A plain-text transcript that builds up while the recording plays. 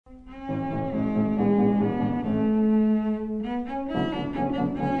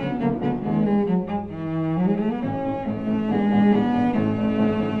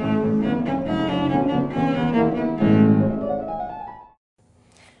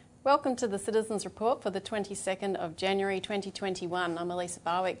Welcome to the Citizens Report for the 22nd of January 2021. I'm Elisa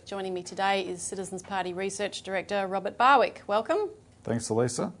Barwick. Joining me today is Citizens Party Research Director Robert Barwick. Welcome. Thanks,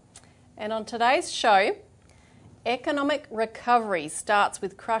 Elisa. And on today's show, economic recovery starts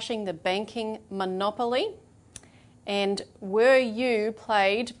with crushing the banking monopoly. And were you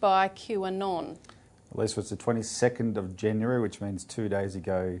played by QAnon? Elisa, it's the 22nd of January, which means 2 days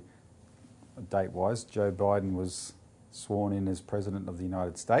ago, date-wise, Joe Biden was sworn in as President of the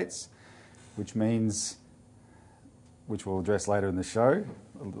United States, which means, which we'll address later in the show,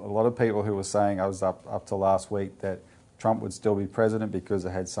 a lot of people who were saying, I was up to last week, that Trump would still be president because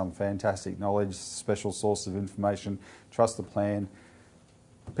they had some fantastic knowledge, special source of information, trust the plan.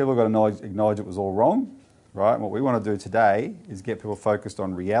 People have got to acknowledge it was all wrong, right? And what we want to do today is get people focused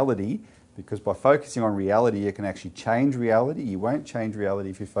on reality, because by focusing on reality, you can actually change reality. You won't change reality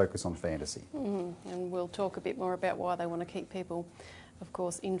if you focus on fantasy. And we'll talk a bit more about why they want to keep people, of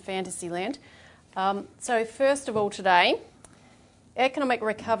course, in fantasy land. So first of all today, economic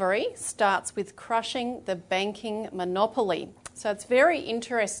recovery starts with crushing the banking monopoly. So it's very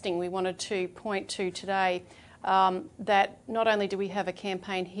interesting. We wanted to point to today that not only do we have a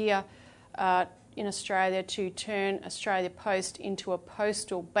campaign here in Australia to turn Australia Post into a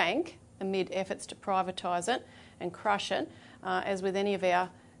postal bank amid efforts to privatise it and crush it, as with any of our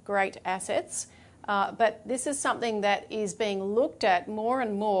great assets. But this is something that is being looked at more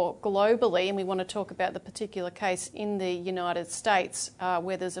and more globally, and we want to talk about the particular case in the United States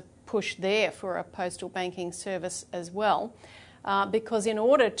where there's a push there for a postal banking service as well. Because in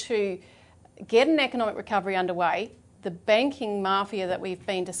order to get an economic recovery underway, the banking mafia that we've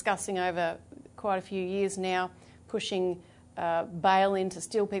been discussing over quite a few years now, pushing bail-in to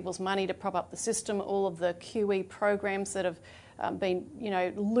steal people's money to prop up the system, all of the QE programs that have been,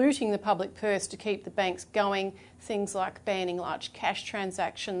 looting the public purse to keep the banks going, things like banning large cash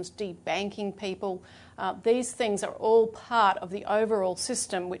transactions, debanking people. These things are all part of the overall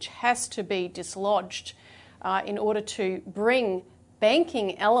system which has to be dislodged in order to bring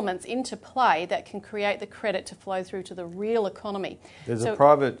banking elements into play that can create the credit to flow through to the real economy. There's a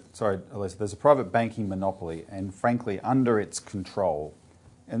private banking monopoly, and frankly, under its control,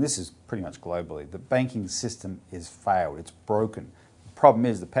 and this is pretty much globally, the banking system is failed. It's broken. The problem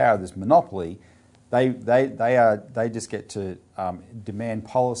is the power of this monopoly. They just get to demand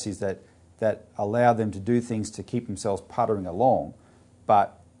policies that allow them to do things to keep themselves puttering along,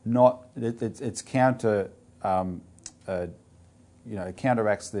 but not. It's counter. It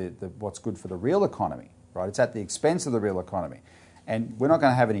counteracts the what's good for the real economy, right? It's at the expense of the real economy. And we're not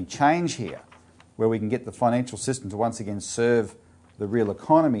going to have any change here where we can get the financial system to once again serve the real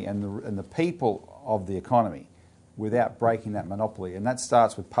economy and the people of the economy without breaking that monopoly. And that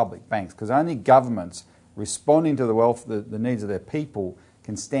starts with public banks, because only governments responding to the needs of their people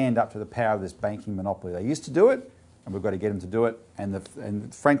can stand up to the power of this banking monopoly. They used to do it, and we've got to get them to do it.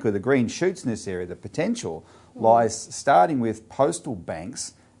 And frankly, the green shoots in this area, the potential lies starting with postal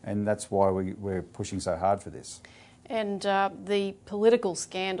banks, and that's why we're pushing so hard for this. And the political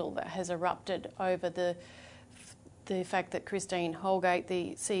scandal that has erupted over the fact that Christine Holgate,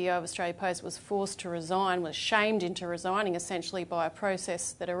 the CEO of Australia Post, was forced to resign, was shamed into resigning essentially by a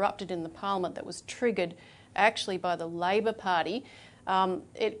process that erupted in the Parliament that was triggered actually by the Labor Party.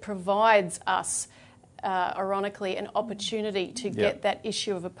 It provides us ironically, an opportunity to get that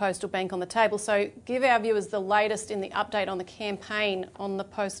issue of a postal bank on the table. So give our viewers the latest in the update on the campaign on the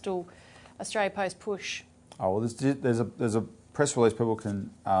postal Australia Post push. Oh, well, there's a press release people can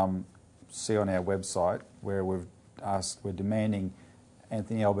see on our website where we're demanding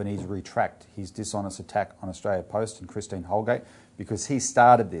Anthony Albanese retract his dishonest attack on Australia Post and Christine Holgate, because he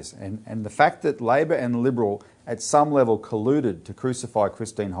started this. And the fact that Labor and Liberal at some level colluded to crucify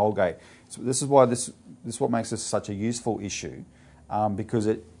Christine Holgate, so this is why this is what makes this such a useful issue, because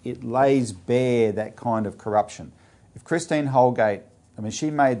it lays bare that kind of corruption. If Christine Holgate,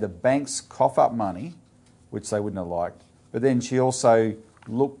 she made the banks cough up money, which they wouldn't have liked, but then she also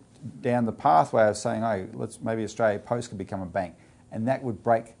looked down the pathway of saying, oh, maybe Australia Post could become a bank, and that would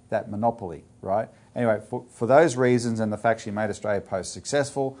break that monopoly, right? Anyway, for those reasons and the fact she made Australia Post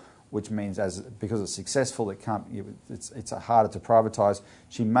successful, which means because it's successful, it's harder to privatise.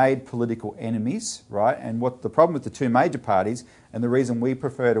 She made political enemies, right? And what the problem with the two major parties, and the reason we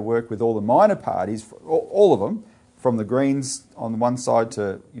prefer to work with all the minor parties, all of them, from the Greens on one side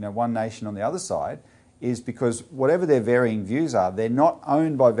to One Nation on the other side, is because whatever their varying views are, they're not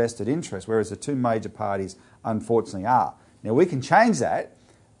owned by vested interests, whereas the two major parties unfortunately are. Now, we can change that,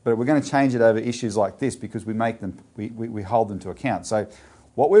 but we're going to change it over issues like this because we make them, we hold them to account. So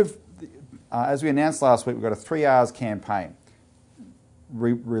what we've, as we announced last week, we've got a 3 hours campaign.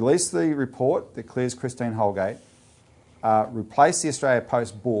 Release the report that clears Christine Holgate, replace the Australia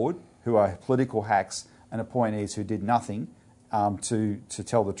Post board, who are political hacks and appointees who did nothing to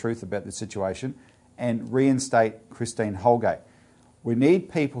tell the truth about the situation, and reinstate Christine Holgate. We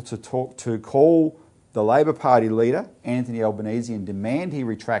need people to call the Labor Party leader, Anthony Albanese, and demand he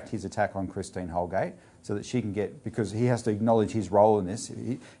retract his attack on Christine Holgate so that she can get, because he has to acknowledge his role in this.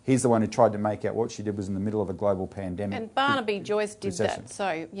 He's the one who tried to make out what she did was in the middle of a global pandemic. And Barnaby Joyce did that,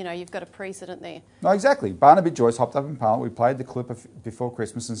 so, you know, you've got a precedent there. No, exactly. Barnaby Joyce hopped up in Parliament. We played the clip before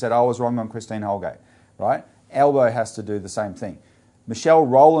Christmas and said, I was wrong on Christine Holgate, right? Albo has to do the same thing. Michelle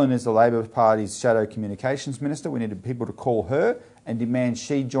Rowland is the Labor Party's Shadow Communications Minister. We needed people to call her and demand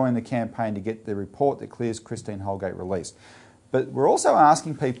she join the campaign to get the report that clears Christine Holgate released. But we're also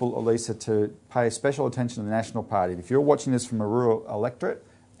asking people, Elisa, to pay special attention to the National Party. If you're watching this from a rural electorate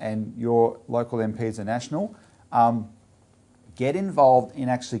and your local MPs are national, get involved in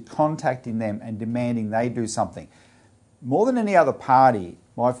actually contacting them and demanding they do something. More than any other party,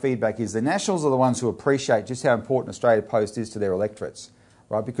 my feedback is the Nationals are the ones who appreciate just how important Australia Post is to their electorates,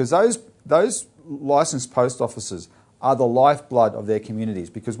 right? Because those licensed post offices are the lifeblood of their communities.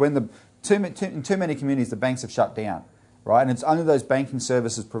 Because when in too many communities, the banks have shut down, right? And it's only those banking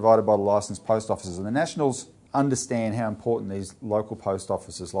services provided by the licensed post offices. And the Nationals understand how important these local post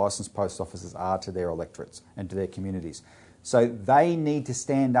offices, licensed post offices, are to their electorates and to their communities. So they need to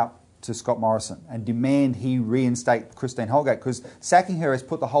stand up to Scott Morrison and demand he reinstate Christine Holgate, because sacking her has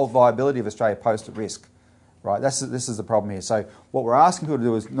put the whole viability of Australia Post at risk. Right, this is the problem here. So what we're asking people to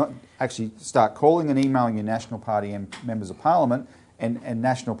do is not actually start calling and emailing your National Party members of Parliament and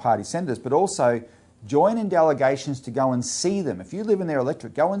National Party senators, but also join in delegations to go and see them. If you live in their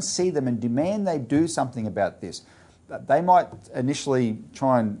electorate, go and see them and demand they do something about this. They might initially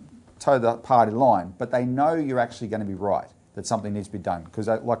try and toe the party line, but they know you're actually going to be right, that something needs to be done. Because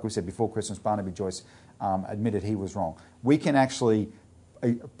like we said before Christmas, Barnaby Joyce admitted he was wrong. We can actually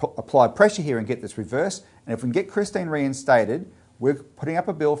apply pressure here and get this reversed. And if we can get Christine reinstated, we're putting up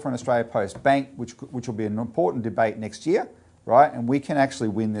a bill for an Australia Post Bank, which will be an important debate next year, right? And we can actually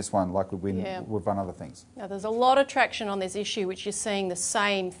win this one like we've won other things. Now, there's a lot of traction on this issue, which you're seeing the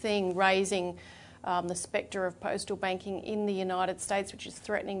same thing, raising the spectre of postal banking in the United States, which is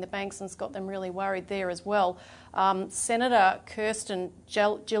threatening the banks and's got them really worried there as well. Senator Kirsten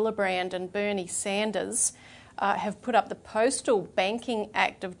Gillibrand and Bernie Sanders have put up the Postal Banking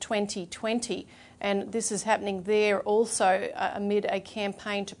Act of 2020, and this is happening there also amid a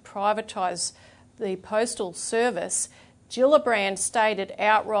campaign to privatise the postal service. Gillibrand stated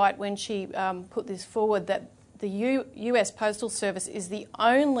outright when she put this forward that the US Postal Service is the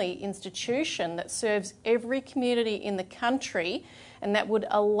only institution that serves every community in the country, and that would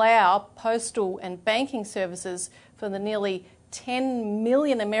allow postal and banking services for the nearly 10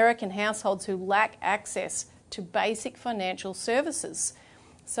 million American households who lack access to basic financial services.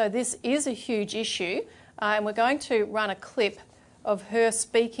 So this is a huge issue, and we're going to run a clip of her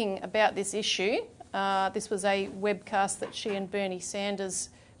speaking about this issue. This was a webcast that she and Bernie Sanders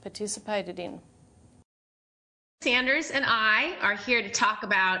participated in. Sanders and I are here to talk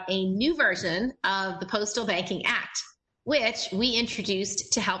about a new version of the Postal Banking Act, which we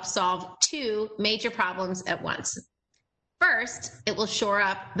introduced to help solve two major problems at once. First, it will shore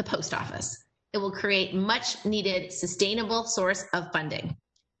up the post office. It will create much needed sustainable source of funding.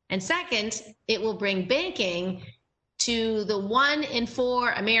 And second, it will bring banking to the 1 in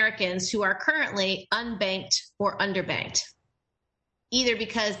 4 Americans who are currently unbanked or underbanked, either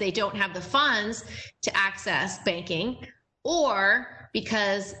because they don't have the funds to access banking or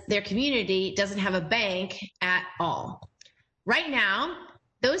because their community doesn't have a bank at all. Right now,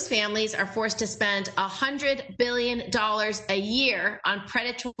 those families are forced to spend $100 billion a year on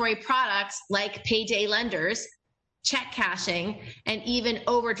predatory products like payday lenders, check cashing, and even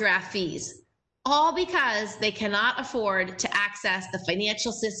overdraft fees, all because they cannot afford to access the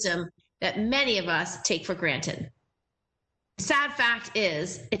financial system that many of us take for granted. The sad fact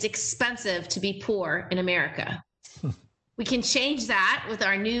is, it's expensive to be poor in America. We can change that with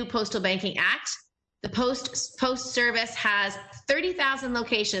our new Postal Banking Act. The Post Service has 30,000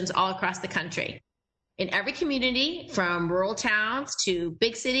 locations all across the country. In every community, from rural towns to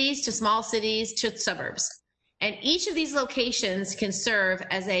big cities to small cities to suburbs. And each of these locations can serve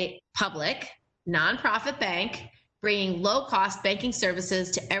as a public, nonprofit bank, bringing low-cost banking services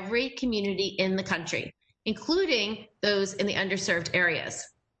to every community in the country. including those in the underserved areas.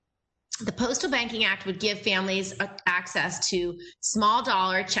 The Postal Banking Act would give families access to small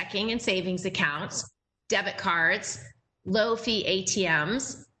dollar checking and savings accounts, debit cards, low fee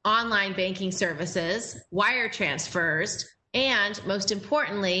ATMs, online banking services, wire transfers, and most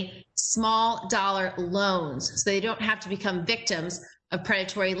importantly, small dollar loans, so they don't have to become victims of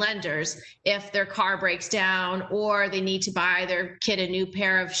predatory lenders if their car breaks down or they need to buy their kid a new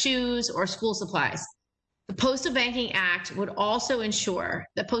pair of shoes or school supplies. The Postal Banking Act would also ensure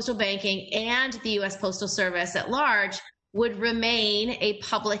that postal banking and the U.S. Postal Service at large would remain a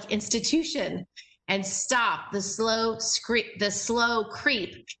public institution and stop the slow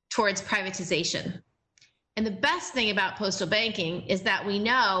creep towards privatization. And the best thing about postal banking is that we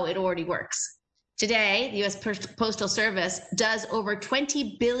know it already works. Today, the U.S. Postal Service does over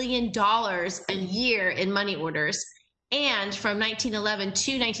 $20 billion a year in money orders. And from 1911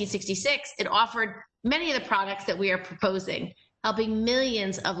 to 1966, it offered many of the products that we are proposing, helping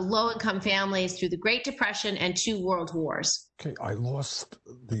millions of low-income families through the Great Depression and 2 world wars. Okay, I lost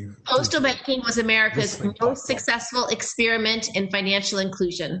the... Postal banking was America's most successful experiment in financial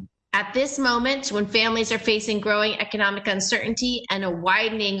inclusion. At this moment, when families are facing growing economic uncertainty and a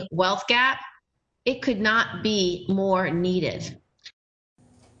widening wealth gap, it could not be more needed.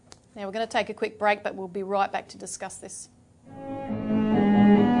 Now we're going to take a quick break, but we'll be right back to discuss this.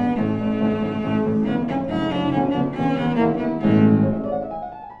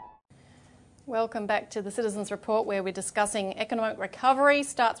 Welcome back to the Citizens Report, where we're discussing economic recovery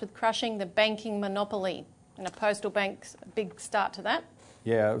starts with crushing the banking monopoly. And a postal bank's a big start to that.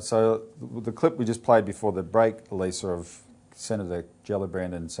 Yeah, so the clip we just played before the break, Lisa, of Senator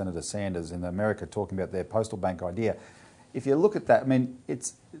Gillibrand and Senator Sanders in America talking about their postal bank idea. If you look at that, I mean,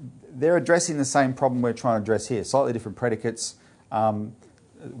 they're addressing the same problem we're trying to address here, slightly different predicates.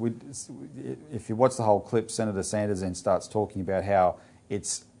 If you watch the whole clip, Senator Sanders then starts talking about how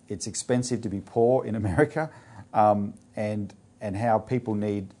it's expensive to be poor in America, and how people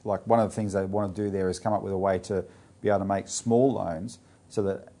need, like, one of the things they want to do there is come up with a way to be able to make small loans so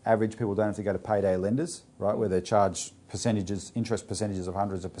that average people don't have to go to payday lenders, right, where they charge interest percentages of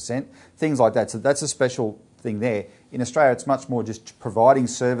hundreds of %, things like that. So that's a special thing there. In Australia, it's much more just providing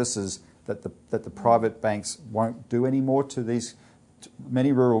services that the private banks won't do anymore to these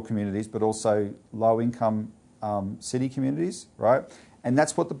many rural communities, but also low-income city communities, right? And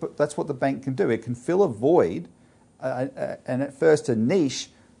that's what the bank can do. It can fill a void, and at first a niche,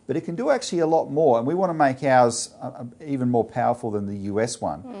 but it can do actually a lot more. And we want to make ours even more powerful than the US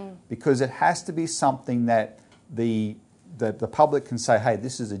one, because it has to be something that the public can say, hey,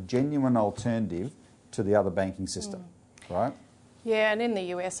 this is a genuine alternative to the other banking system, right? Yeah, and in the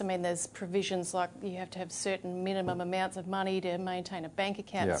US, I mean, there's provisions like you have to have certain minimum amounts of money to maintain a bank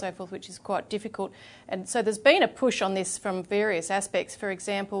account and so forth, which is quite difficult. And so there's been a push on this from various aspects. For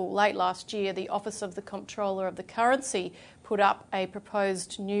example, late last year, the Office of the Comptroller of the Currency put up a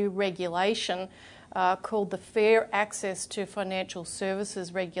proposed new regulation called the Fair Access to Financial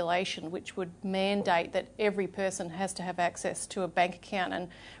Services Regulation, which would mandate that every person has to have access to a bank account and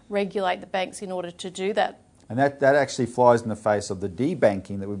regulate the banks in order to do that. And that actually flies in the face of the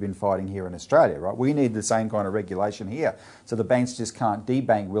debanking that we've been fighting here in Australia, right? We need the same kind of regulation here. So the banks just can't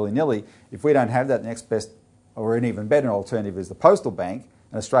debank willy-nilly. If we don't have that, the next best or an even better alternative is the postal bank,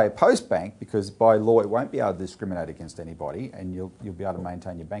 an Australia Post Bank, because by law it won't be able to discriminate against anybody, and you'll be able to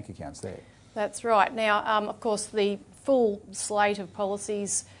maintain your bank accounts there. That's right. Now, of course, the full slate of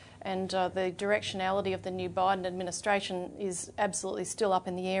policies and the directionality of the new Biden administration is absolutely still up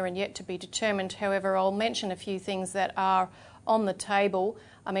in the air and yet to be determined. However, I'll mention a few things that are on the table.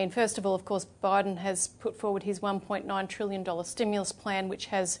 I mean, first of all, of course, Biden has put forward his $1.9 trillion stimulus plan, which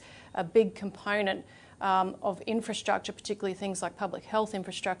has a big component of infrastructure, particularly things like public health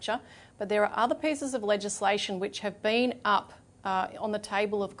infrastructure. But there are other pieces of legislation which have been up on the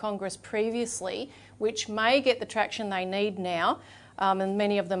table of Congress previously, which may get the traction they need now. And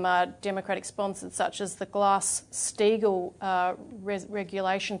many of them are Democratic sponsored, such as the Glass-Steagall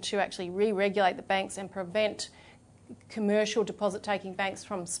regulation to actually re-regulate the banks and prevent commercial deposit-taking banks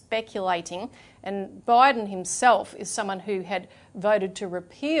from speculating. And Biden himself is someone who had voted to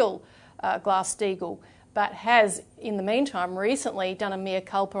repeal Glass-Steagall, but has, in the meantime, recently done a mea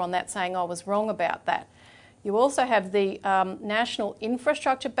culpa on that, saying, I was wrong about that. You also have the National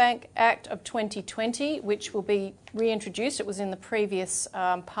Infrastructure Bank Act of 2020, which will be reintroduced. It was in the previous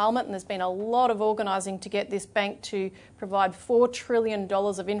Parliament, and there's been a lot of organising to get this bank to provide $4 trillion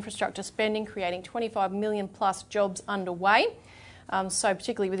of infrastructure spending, creating 25 million plus jobs underway. So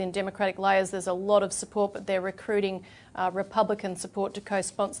particularly within Democratic layers, there's a lot of support, but they're recruiting Republican support to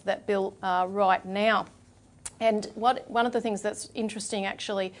co-sponsor that bill right now. And one of the things that's interesting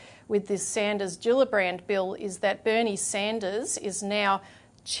actually with this Sanders-Gillibrand bill is that Bernie Sanders is now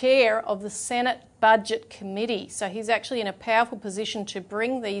chair of the Senate Budget Committee. So he's actually in a powerful position to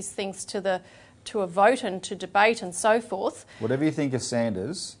bring these things to a vote and to debate and so forth. Whatever you think of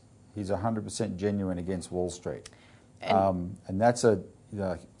Sanders, he's 100% genuine against Wall Street. And that's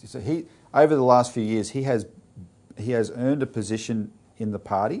so he, over the last few years, he has earned a position in the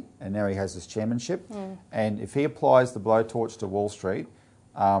party, and now he has this chairmanship. And if he applies the blowtorch to Wall Street,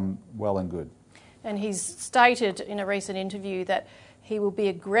 well and good. And he's stated in a recent interview that he will be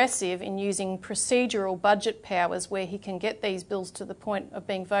aggressive in using procedural budget powers where he can get these bills to the point of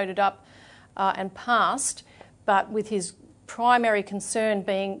being voted up and passed, but with his primary concern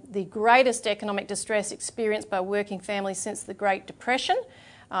being the greatest economic distress experienced by working families since the Great Depression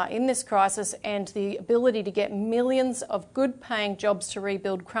in this crisis, and the ability to get millions of good-paying jobs to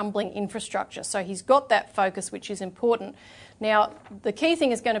rebuild crumbling infrastructure. So he's got that focus, which is important. Now, the key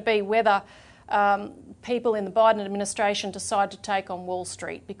thing is going to be whether people in the Biden administration decide to take on Wall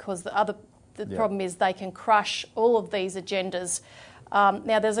Street, because the problem is they can crush all of these agendas.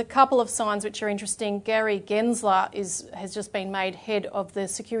 Now, there's a couple of signs which are interesting. Gary Gensler has just been made head of the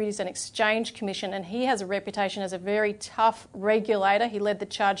Securities and Exchange Commission, and he has a reputation as a very tough regulator. He led the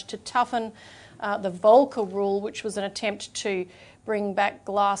charge to toughen the Volcker rule, which was an attempt to bring back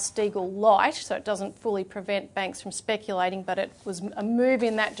Glass-Steagall Light, so it doesn't fully prevent banks from speculating, but it was a move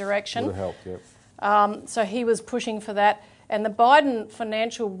in that direction. Would have helped, yep. So he was pushing for that. And the Biden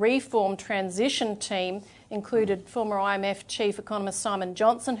Financial Reform Transition Team included former IMF chief economist Simon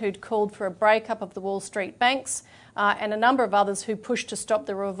Johnson, who'd called for a breakup of the Wall Street banks, and a number of others who pushed to stop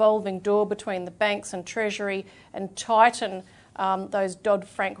the revolving door between the banks and Treasury and tighten those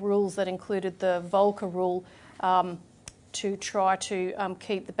Dodd-Frank rules that included the Volcker rule to try to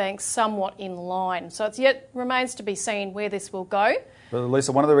keep the banks somewhat in line. So it yet remains to be seen where this will go. But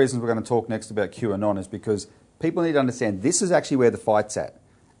Lisa, one of the reasons we're going to talk next about QAnon is because people need to understand this is actually where the fight's at,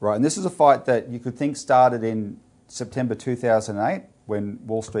 right? And this is a fight that you could think started in September 2008 when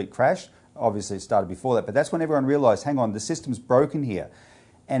Wall Street crashed. Obviously, it started before that, but that's when everyone realised, hang on, the system's broken here.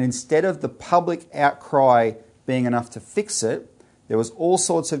 And instead of the public outcry being enough to fix it, there was all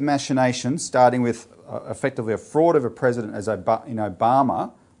sorts of machinations, starting with effectively a fraud of a president as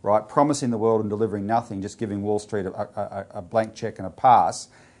Obama, right, promising the world and delivering nothing, just giving Wall Street a blank cheque and a pass.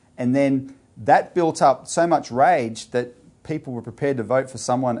 And then that built up so much rage that people were prepared to vote for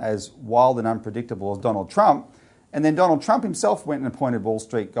someone as wild and unpredictable as Donald Trump. And then Donald Trump himself went and appointed Wall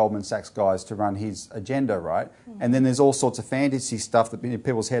Street, Goldman Sachs guys to run his agenda, right? And then there's all sorts of fantasy stuff that in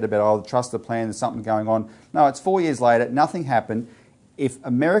people's head about, oh, the trust the plan, there's something going on. No, it's 4 years later, nothing happened. If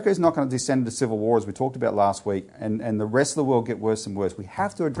America is not going to descend into civil war, as we talked about last week, and the rest of the world get worse and worse, we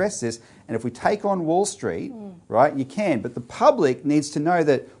have to address this. And if we take on Wall Street, right, you can. But the public needs to know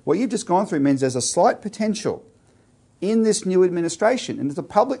that what you've just gone through means there's a slight potential in this new administration. And if the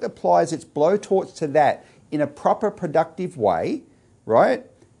public applies its blowtorch to that in a proper, productive way, right,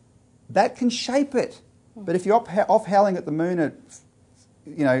 that can shape it. But if you're off howling at the moon at,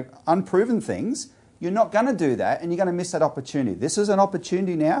 unproven things, you're not going to do that, and you're going to miss that opportunity. This is an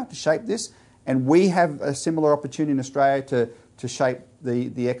opportunity now to shape this, and we have a similar opportunity in Australia to shape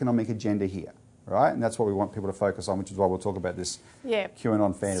the economic agenda here, right? And that's what we want people to focus on, which is why we'll talk about this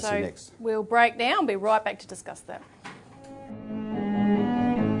QAnon fantasy next. We'll break down, be right back to discuss that.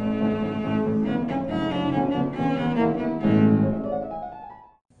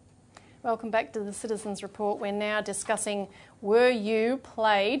 Welcome back to the Citizens Report. We're now discussing, were you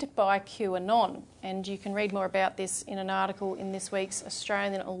played by QAnon? And you can read more about this in an article in this week's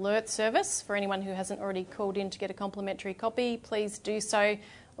Australian Alert Service. For anyone who hasn't already called in to get a complimentary copy, please do so.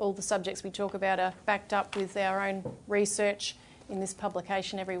 All the subjects we talk about are backed up with our own research in this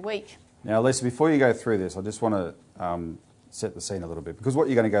publication every week. Now, Lisa, before you go through this, I just want to set the scene a little bit, because what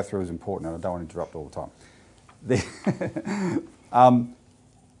you're going to go through is important, and I don't want to interrupt all the time.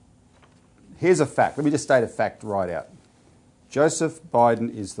 Here's a fact. Let me just state a fact right out. Joseph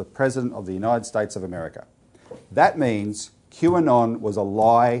Biden is the President of the United States of America. That means QAnon was a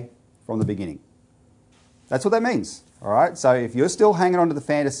lie from the beginning. That's what that means, all right? So if you're still hanging on to the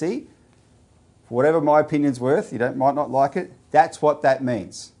fantasy, for whatever my opinion's worth, might not like it, that's what that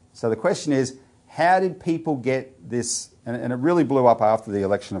means. So the question is, how did people get this, and it really blew up after the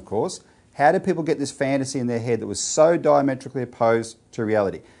election, of course, how did people get this fantasy in their head that was so diametrically opposed to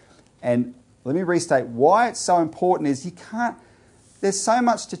reality? And let me restate why it's so important is there's so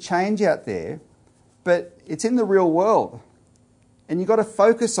much to change out there, but it's in the real world. And you've got to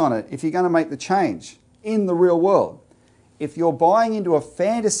focus on it if you're going to make the change in the real world. If you're buying into a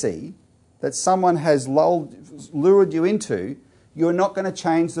fantasy that someone has lured you into, you're not going to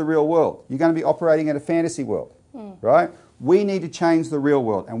change the real world. You're going to be operating in a fantasy world, right? We need to change the real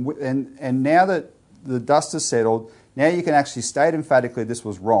world. And now that the dust has settled, now you can actually state emphatically this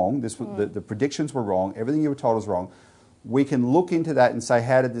was wrong, the predictions were wrong, everything you were told was wrong. We can look into that and say,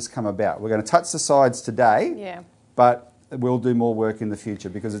 how did this come about? We're going to touch the sides today, but we'll do more work in the future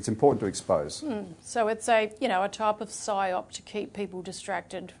because it's important to expose. So it's a type of psyop to keep people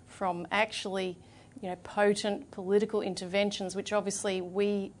distracted from actually, potent political interventions, which obviously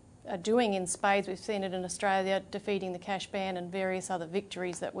we are doing in spades. We've seen it in Australia, defeating the cash ban and various other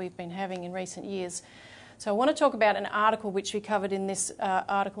victories that we've been having in recent years. So I want to talk about an article which we covered in this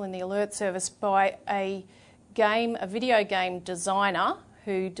article in the Alert Service by a video game designer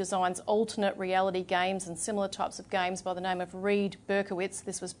who designs alternate reality games and similar types of games by the name of Reed Berkowitz.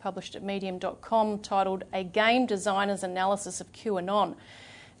 This was published at medium.com, titled A Game Designer's Analysis of QAnon.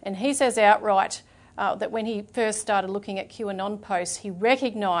 And he says outright that when he first started looking at QAnon posts, he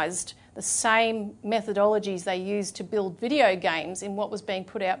recognised the same methodologies they used to build video games in what was being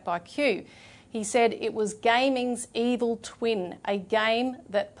put out by Q. He said it was gaming's evil twin, a game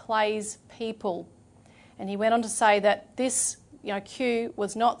that plays people. And he went on to say that this, Q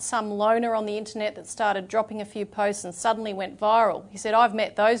was not some loner on the internet that started dropping a few posts and suddenly went viral. He said, I've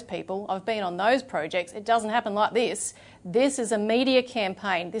met those people, I've been on those projects. It doesn't happen like this. This is a media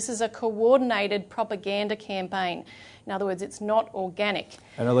campaign. This is a coordinated propaganda campaign. In other words, it's not organic.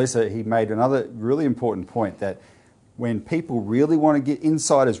 And Elisa, he made another really important point that when people really want to get,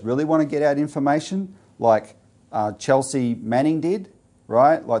 insiders really want to get out information, like Chelsea Manning did,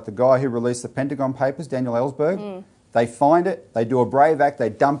 right? Like the guy who released the Pentagon Papers, Daniel Ellsberg. They find it, they do a brave act, they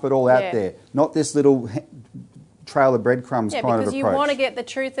dump it all out there. Not this little trail of breadcrumbs kind of approach. Because you want to get the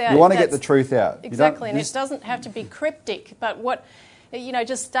truth out. You want to get the truth out. Exactly, and it doesn't have to be cryptic, but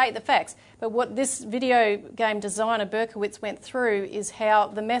just state the facts. But what this video game designer, Berkowitz, went through is how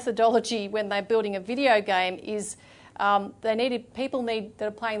the methodology when they're building a video game is people that are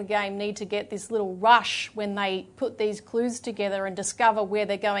playing the game need to get this little rush when they put these clues together and discover where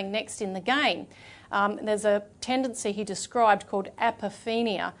they're going next in the game. There's a tendency he described called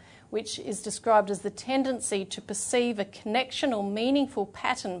apophenia, which is described as the tendency to perceive a connection or meaningful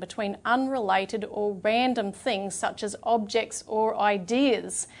pattern between unrelated or random things such as objects or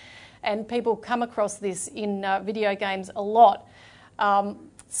ideas. And people come across this in video games a lot.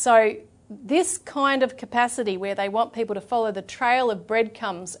 So this kind of capacity where they want people to follow the trail of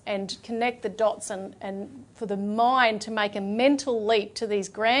breadcrumbs and connect the dots and for the mind to make a mental leap to these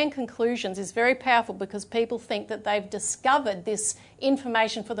grand conclusions is very powerful because people think that they've discovered this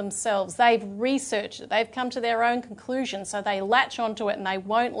information for themselves. They've researched it. They've come to their own conclusions, so they latch onto it and they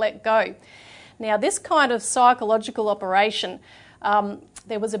won't let go. Now, this kind of psychological operation,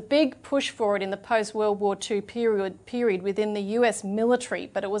 there was a big push for it in the post-World War II period within the US military,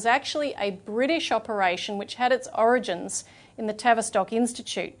 but it was actually a British operation which had its origins in the Tavistock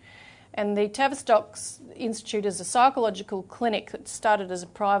Institute. And the Tavistock Institute is a psychological clinic that started as a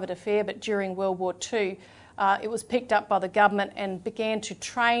private affair, but during World War II it was picked up by the government and began to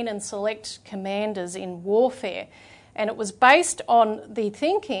train and select commanders in warfare. And it was based on the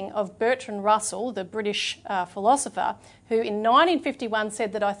thinking of Bertrand Russell, the British philosopher, who in 1951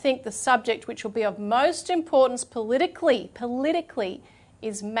 said that I think the subject which will be of most importance politically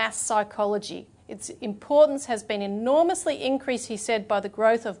is mass psychology. Its importance has been enormously increased, he said, by the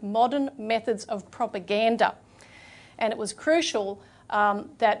growth of modern methods of propaganda. And it was crucial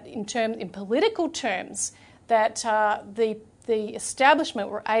that in political terms that the establishment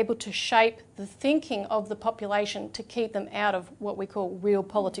were able to shape the thinking of the population to keep them out of what we call real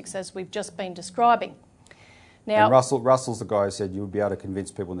politics, as we've just been describing. Now, and Russell's the guy who said you would be able to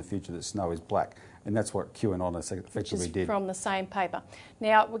convince people in the future that snow is black, and that's what QAnon effectively did. From the same paper.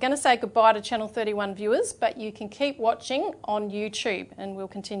 Now, we're going to say goodbye to Channel 31 viewers, but you can keep watching on YouTube, and we'll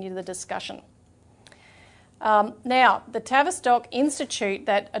continue the discussion. Now, the Tavistock Institute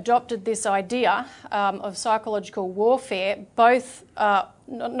that adopted this idea of psychological warfare, both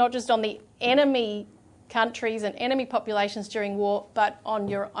not just on the enemy countries and enemy populations during war, but on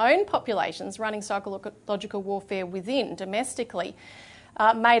your own populations running psychological warfare within domestically,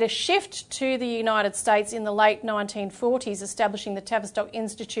 made a shift to the United States in the late 1940s, establishing the Tavistock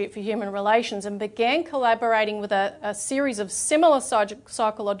Institute for Human Relations, and began collaborating with a series of similar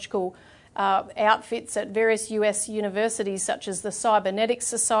psychological outfits at various US universities such as the Cybernetics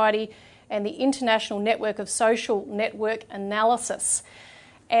Society and the International Network of Social Network Analysis.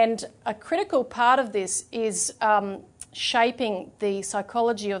 And a critical part of this is shaping the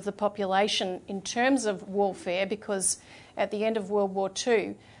psychology of the population in terms of warfare, because at the end of World War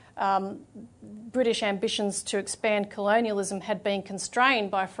II, British ambitions to expand colonialism had been constrained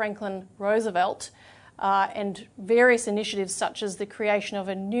by Franklin Roosevelt and various initiatives such as the creation of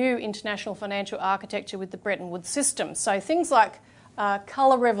a new international financial architecture with the Bretton Woods system. So things like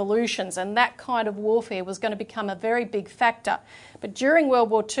colour revolutions and that kind of warfare was going to become a very big factor. But during World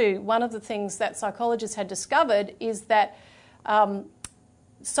War II, one of the things that psychologists had discovered is that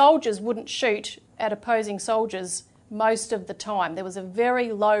soldiers wouldn't shoot at opposing soldiers most of the time. There was a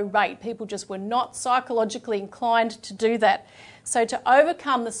very low rate. People just were not psychologically inclined to do that. So to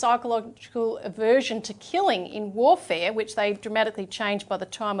overcome the psychological aversion to killing in warfare, which they dramatically changed by the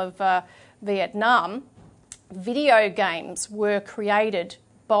time of Vietnam, video games were created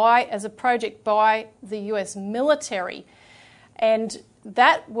as a project by the US military. And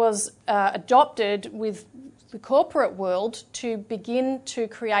that was adopted with the corporate world to begin to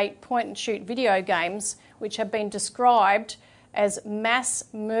create point-and-shoot video games, which have been described as mass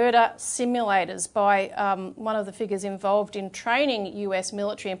murder simulators by one of the figures involved in training US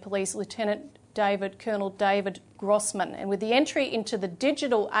military and police, Colonel David Grossman. And with the entry into the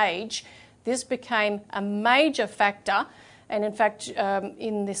digital age, this became a major factor. And in fact,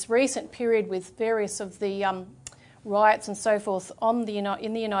 in this recent period with various of the riots and so forth in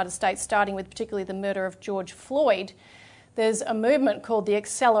the United States, starting with particularly the murder of George Floyd, there's a movement called the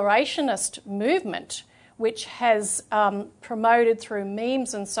accelerationist movement, which has promoted through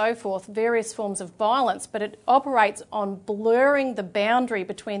memes and so forth various forms of violence, but it operates on blurring the boundary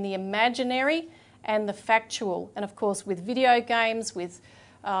between the imaginary and the factual. And of course, with video games, with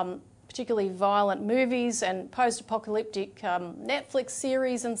particularly violent movies and post-apocalyptic Netflix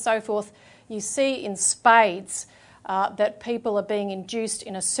series and so forth, you see in spades that people are being induced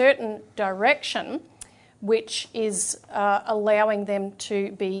in a certain direction, which is allowing them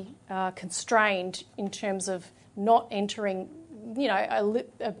to be constrained in terms of not entering,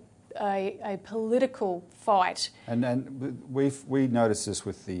 a political fight. And we noticed this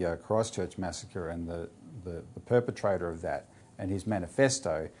with the Christchurch massacre and the perpetrator of that and his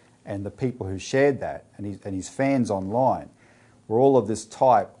manifesto and the people who shared that and his fans online were all of this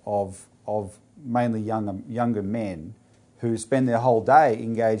type of mainly younger men who spend their whole day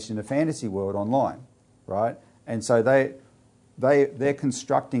engaged in a fantasy world online, right? And so they're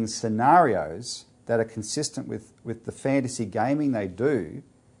constructing scenarios that are consistent with the fantasy gaming they do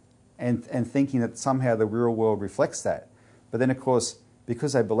and thinking that somehow the real world reflects that. But then, of course,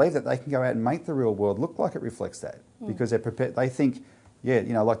 because they believe that, they can go out and make the real world look like it reflects that because they're prepared. They think,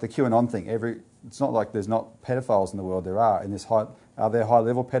 like the QAnon thing, it's not like there's not pedophiles in the world. There are. Are there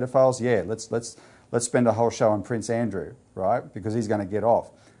high-level pedophiles? Yeah, let's spend a whole show on Prince Andrew, right? Because he's going to get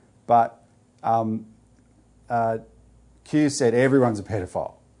off. But Q said everyone's a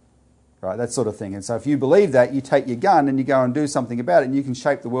pedophile, right? That sort of thing. And so if you believe that, you take your gun and you go and do something about it, and you can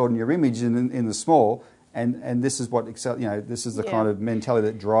shape the world in your image in the small. And this is what this is the kind of mentality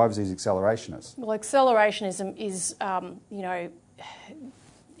that drives these accelerationists. Well, accelerationism is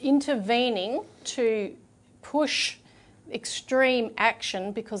intervening to push extreme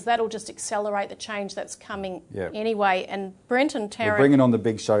action because that'll just accelerate the change that's coming anyway. And Brenton Tarrant... We're bringing on the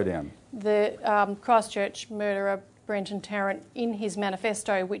big showdown. The Christchurch murderer, Brenton Tarrant, in his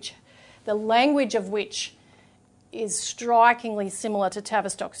manifesto, which the language of which is strikingly similar to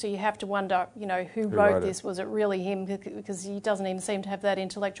Tavistock. So you have to wonder, who wrote this? Was it really him? Because he doesn't even seem to have that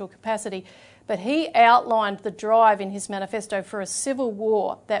intellectual capacity. But he outlined the drive in his manifesto for a civil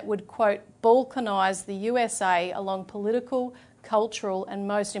war that would, quote, balkanise the USA along political, cultural and,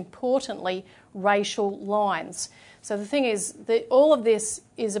 most importantly, racial lines. So the thing is that all of this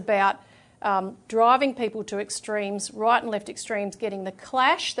is about driving people to extremes, right and left extremes, getting the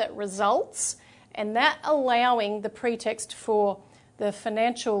clash that results, and that allowing the pretext for the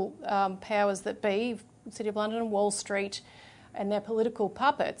financial powers that be, City of London and Wall Street, and their political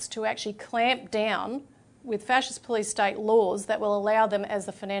puppets to actually clamp down with fascist police state laws that will allow them, as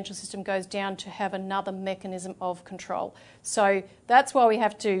the financial system goes down, to have another mechanism of control. So that's why we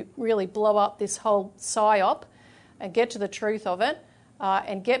have to really blow up this whole PSYOP and get to the truth of it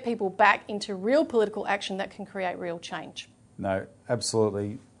and get people back into real political action that can create real change. No,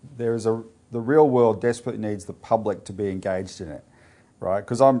 absolutely. The real world desperately needs the public to be engaged in it, right?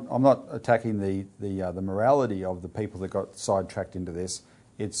 Because I'm not attacking the morality of the people that got sidetracked into this.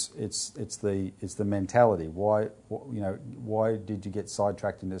 It's the mentality. Why did you get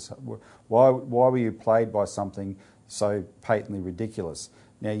sidetracked in this? Why were you played by something so patently ridiculous?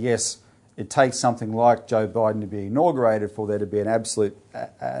 Now, yes, it takes something like Joe Biden to be inaugurated for there to be an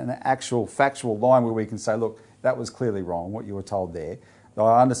actual factual line where we can say, look, that was clearly wrong, what you were told there.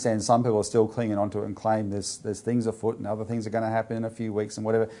 I understand some people are still clinging onto it and claim there's things afoot and other things are going to happen in a few weeks and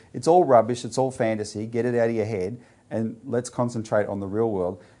whatever. It's all rubbish. It's all fantasy. Get it out of your head and let's concentrate on the real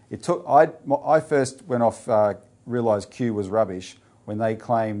world. I first went off, realised Q was rubbish when they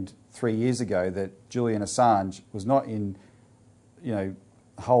claimed 3 years ago that Julian Assange was not in,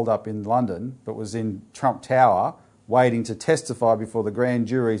 holed up in London, but was in Trump Tower waiting to testify before the grand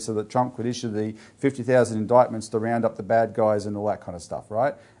jury so that Trump could issue the 50,000 indictments to round up the bad guys and all that kind of stuff,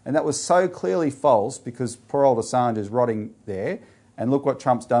 right? And that was so clearly false because poor old Assange is rotting there. And look what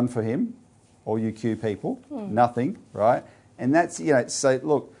Trump's done for him, all you Q people, nothing, right? And that's, so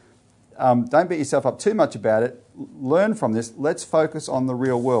look, don't beat yourself up too much about it. Learn from this. Let's focus on the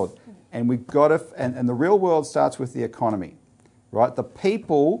real world. And we've got to, and the real world starts with the economy, right? The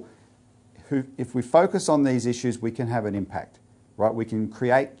people who, if we focus on these issues, we can have an impact, right? We can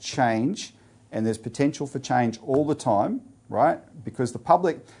create change, and there's potential for change all the time, right? Because the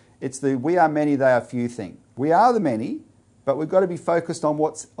public, it's the we are many, they are few thing. We are the many, but we've got to be focused on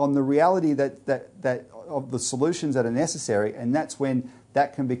on the reality that of the solutions that are necessary, and that's when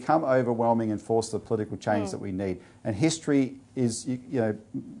that can become overwhelming and force the political change that we need. And history is,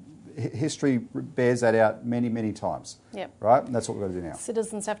 history bears that out many, many times. Yep. Right? And that's what we've got to do now.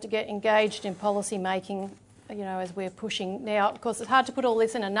 Citizens have to get engaged in policy making, as we're pushing now. Of course, it's hard to put all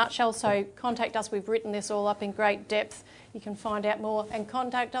this in a nutshell, so contact us. We've written this all up in great depth. You can find out more and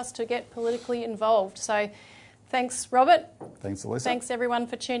contact us to get politically involved. So thanks, Robert. Thanks, Alyssa. Thanks, everyone,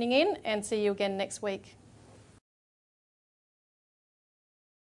 for tuning in, and see you again next week.